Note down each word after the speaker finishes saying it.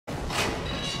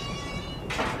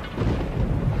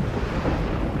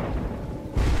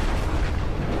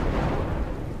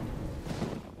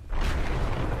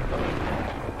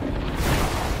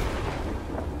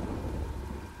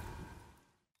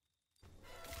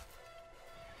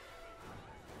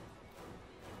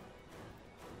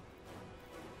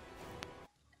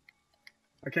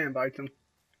can't bite them.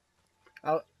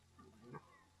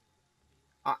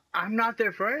 I'm not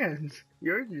their friends.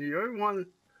 You're one.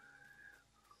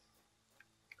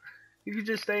 You can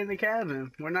just stay in the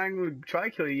cabin. We're not going to try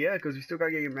kill you yet because we still got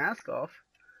to get your mask off.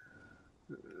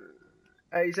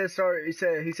 Hey, he said sorry. He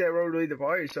said Road to leave the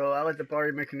party, so I let the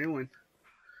party make a new one.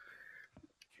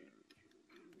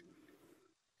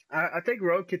 I think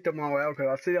Road kicked them all out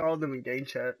because I see all of them in game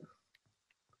chat.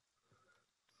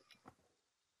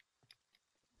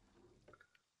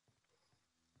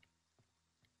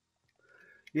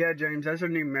 Yeah, James, that's a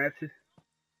new method.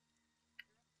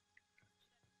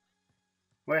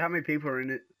 Wait, how many people are in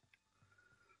it?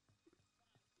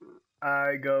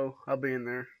 I'll be in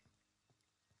there.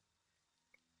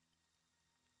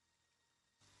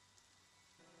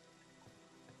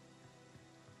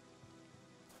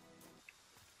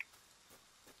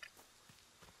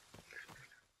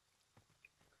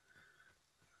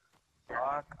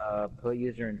 Block, put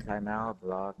user in timeout,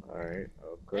 block, alright.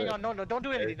 Oh, good. Hang on, no, don't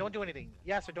do anything, don't do anything.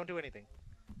 Yes, or don't do anything.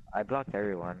 I blocked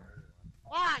everyone.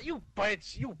 Ah, you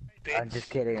bitch, you bitch. I'm just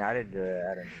kidding, I didn't do it,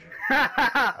 I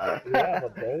didn't do it. You have a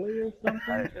bully or something?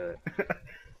 I didn't do it.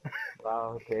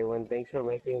 Wow, okay, well, thanks for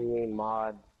making me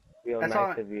mod. Real That's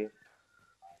nice all. of you.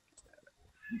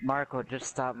 Marco, just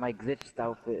stop, my glitched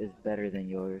outfit is better than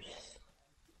yours.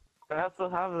 I also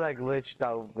have that glitched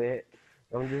outfit.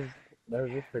 That was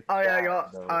just for Oh yeah,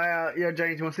 chat, yeah,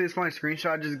 James, you want to see this funny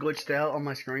screenshot? I just glitched out on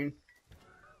my screen.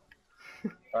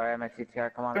 Alright, my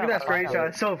CTR, come on. Look at that screenshot,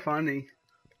 it's so funny.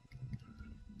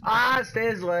 Ah, it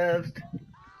stays left.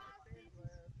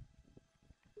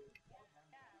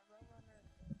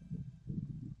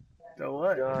 So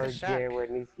what? Where's the shack?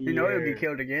 You know he'll be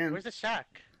killed again. Where's the shack?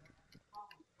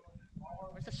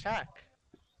 Where's the shack?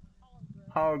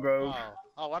 Hollow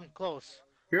Oh, I'm close.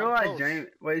 You're I'm like close. James.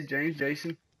 Wait, is James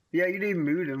Jason? Yeah, you didn't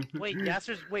mute him. Wait,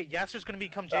 Yasser's gonna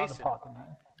become Jason.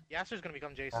 Yasser's gonna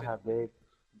become Jason. Big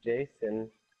Jason.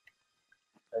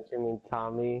 Don't you mean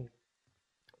Tommy?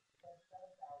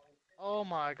 Oh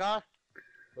my god.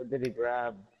 What did he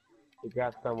grab? He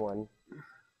grabbed someone.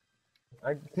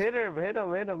 I hit him. What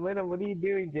are you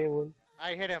doing, Jalen?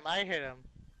 I hit him.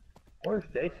 Where's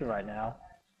Jason right now?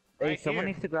 Hey, Right someone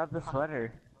here. needs to grab the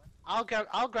sweater. I'll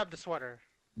grab the sweater.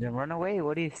 Then run away,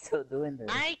 what are you still doing there?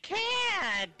 I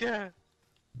can't!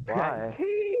 Why?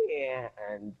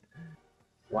 And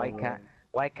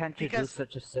Why can't you do Because-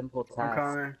 such a simple I'm task?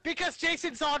 coming. Because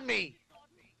Jason's on me!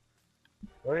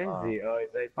 where is he? Oh, he's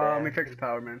right Oh, there. let me fix the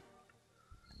power, man.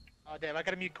 Oh damn, I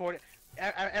gotta mute Cordy.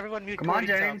 Everyone mute Come on, Cordy's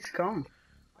James, come.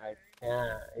 I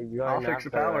can't. He's going I'll fix the after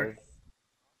power. us.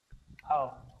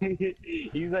 Oh,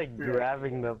 he's like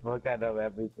grabbing the fuck out of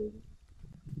everything.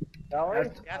 Yes.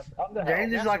 James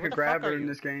is Yes, like where a the fuck grabber are in you?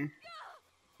 this game.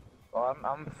 Oh,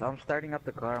 I'm starting up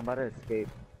the car, I'm about to escape.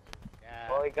 Yeah.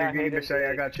 Oh, he Here, got give me hit a in say,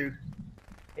 I the- got you.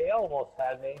 He almost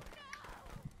had me.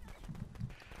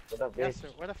 What up, Yes, bitch? sir.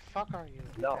 Where the fuck are you?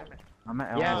 No. Damn it. I'm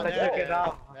at Yeah, Oh, but there check it it is.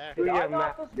 out. There. Do your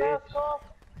math, bitch.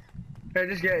 Here,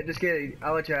 just get it.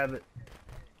 I'll let you have it.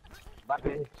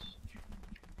 Bitch.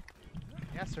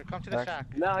 Yes, sir. Come to the Back. shack.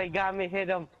 No, he got me. Hit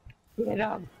him. Hit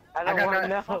him. I don't got want to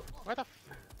that. know. Where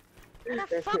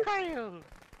the fuck are you?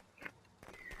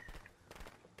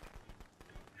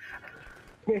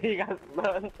 He got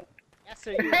stunned. Yes,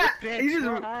 sir. You bitch. He just-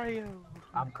 Where are you?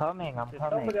 I'm coming, I'm Did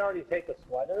coming. somebody already take the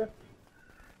sweater?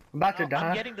 I'm about to No, die.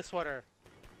 I'm getting the sweater.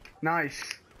 Nice.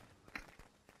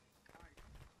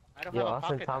 I don't Yo, have a Austin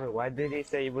pocket. Tommy, why did he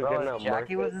say you were Bro, gonna if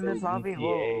Jackie murder was in this lobby, GTA?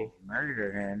 whoa,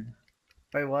 murder him.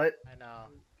 Wait, what? I know.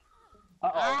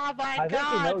 Uh-oh. Oh my I think he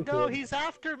god, knows no, him. he's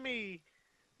after me.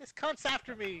 This cunt's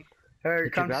after me. Here, Did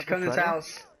you come grab the to this sweater?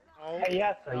 house. Oh, Hey,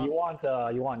 yes, sir. no.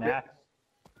 You want an axe?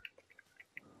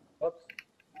 Oops.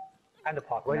 And a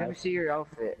pocket Wait, let me knife. see your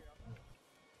outfit.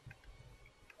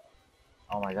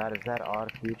 Oh my god, is that Odd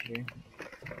Future?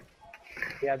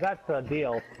 Yeah, that's a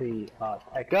DLC.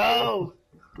 Text. Go!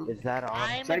 Is that Odd?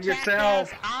 I'm Save a jackass.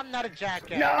 yourself. I'm not a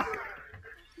jackass. No!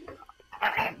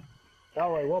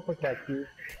 Don't worry, we'll protect you.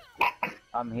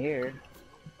 I'm here.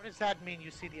 What does that mean?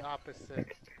 You see the opposite.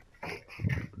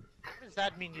 What does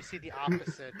that mean? You see the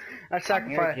opposite. I I'm here,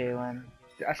 sacrificed. Jalen.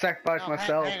 I sacrificed No,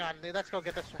 myself. Hang on, let's go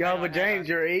get this. Yo, hang on, but hang James, on.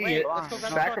 you're an idiot. Wait, let's go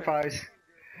grab Sacrifice.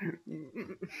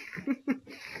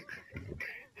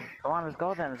 Come on, let's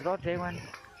go then. Let's go, Jalen.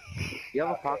 You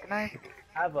have a pocket knife?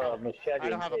 I have a machete. I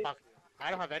don't have a pocket.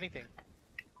 I don't have anything.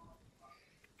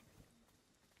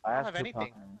 I don't have two anything.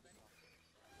 pocket knives.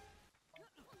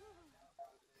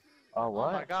 Oh, Oh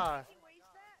what? my god.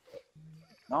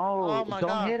 No, Oh my don't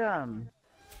God. hit him.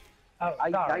 Oh,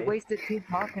 I sorry. wasted 2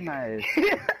 pocket knives.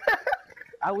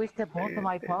 I wasted both of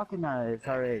my pocket knives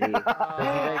already. Go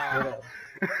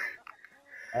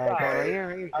right here,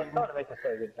 right here. I'm trying to make a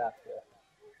very good pass here.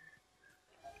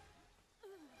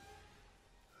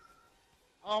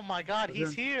 Oh my god,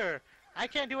 he's here! I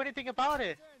can't do anything about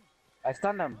it! I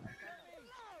stunned him.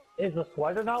 Is the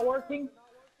sweater not working?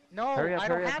 No, Hurry up, I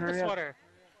don't hurry up, have the hurry up. sweater.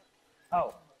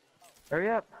 Oh. Hurry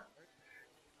up.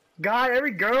 God,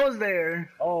 every girl's there.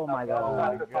 Oh my Oh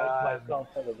god. my god.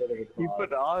 You You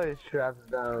put all his traps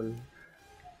down.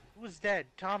 Who's dead?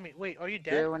 Tommy, wait, are you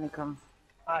There dead? when he comes.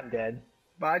 I'm dead.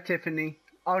 Bye, Tiffany.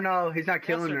 Oh no, he's not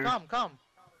killing Esther, her. come.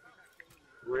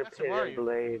 Rip That's where are his you?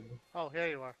 blade. Oh, here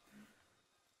you are.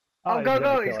 Oh, he's go,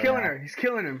 gonna go, he's kill killing now. her. He's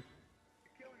killing him.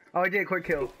 Oh, he did, quick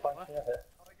kill.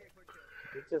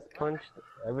 He just punched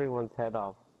everyone's head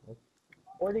off.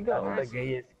 Where'd he That go? was the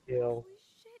gayest kill.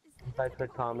 Besides for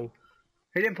Tommy.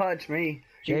 He didn't punch me.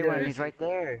 He Jay, did. he's right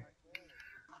there.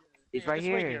 He's Yeah, right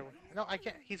just wait here. No, I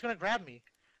can't. He's gonna grab me.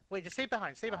 Wait, just stay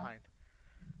behind, stay behind.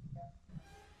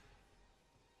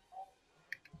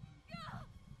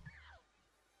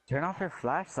 Turn off your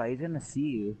flashlight. He's gonna see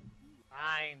you.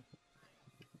 Fine.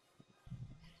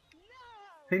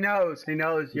 He knows. He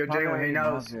knows. Yo, Probably Jalen, he already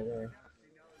knows. you're there.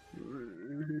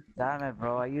 Damn it,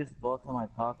 bro. I used both of my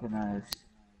pocket knives.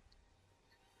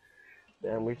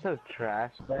 Damn, we're so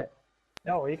trash. But,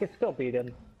 no, you can still beat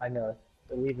him. I know.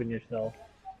 Believe in yourself.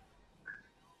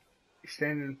 He's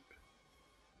standing.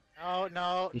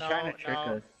 No, He's no, trying to trick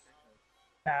no. us.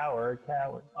 Coward.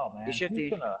 Oh man. You should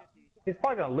he's, be- he's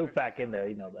probably gonna loop back in there,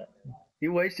 you know that.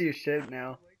 You wasted your shit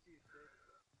now.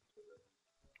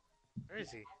 Where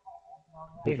is he?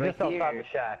 He's right just outside here. the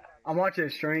shack. I'm watching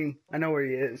his stream. I know where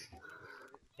he is.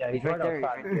 Yeah, He's right there.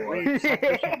 outside the door. Wait, stop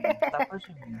pushing me. Stop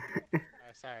pushing me.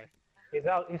 Sorry. He's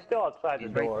out. He's still outside He's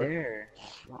the right door. there.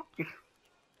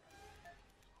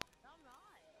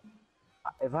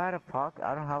 If I had a pocket,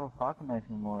 I don't have a pocket knife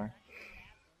anymore.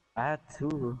 I had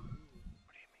two.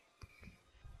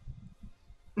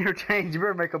 You're changed. You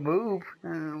better make a move.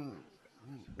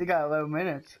 You got 11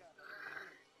 minutes.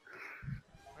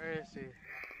 Where is he?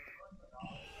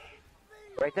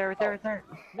 Right there, right there, right there.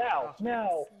 Now,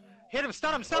 no. Hit him,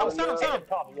 stun him, stun him, stun him, stun him!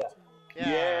 Tommy, yeah.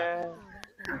 Yeah.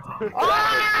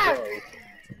 Ah!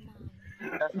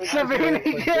 Savin,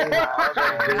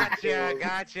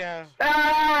 Gotcha.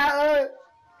 Ah!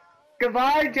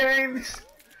 Goodbye, James.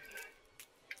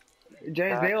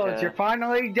 James Gotcha. Mills, you're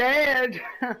finally dead.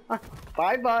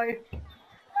 Bye bye.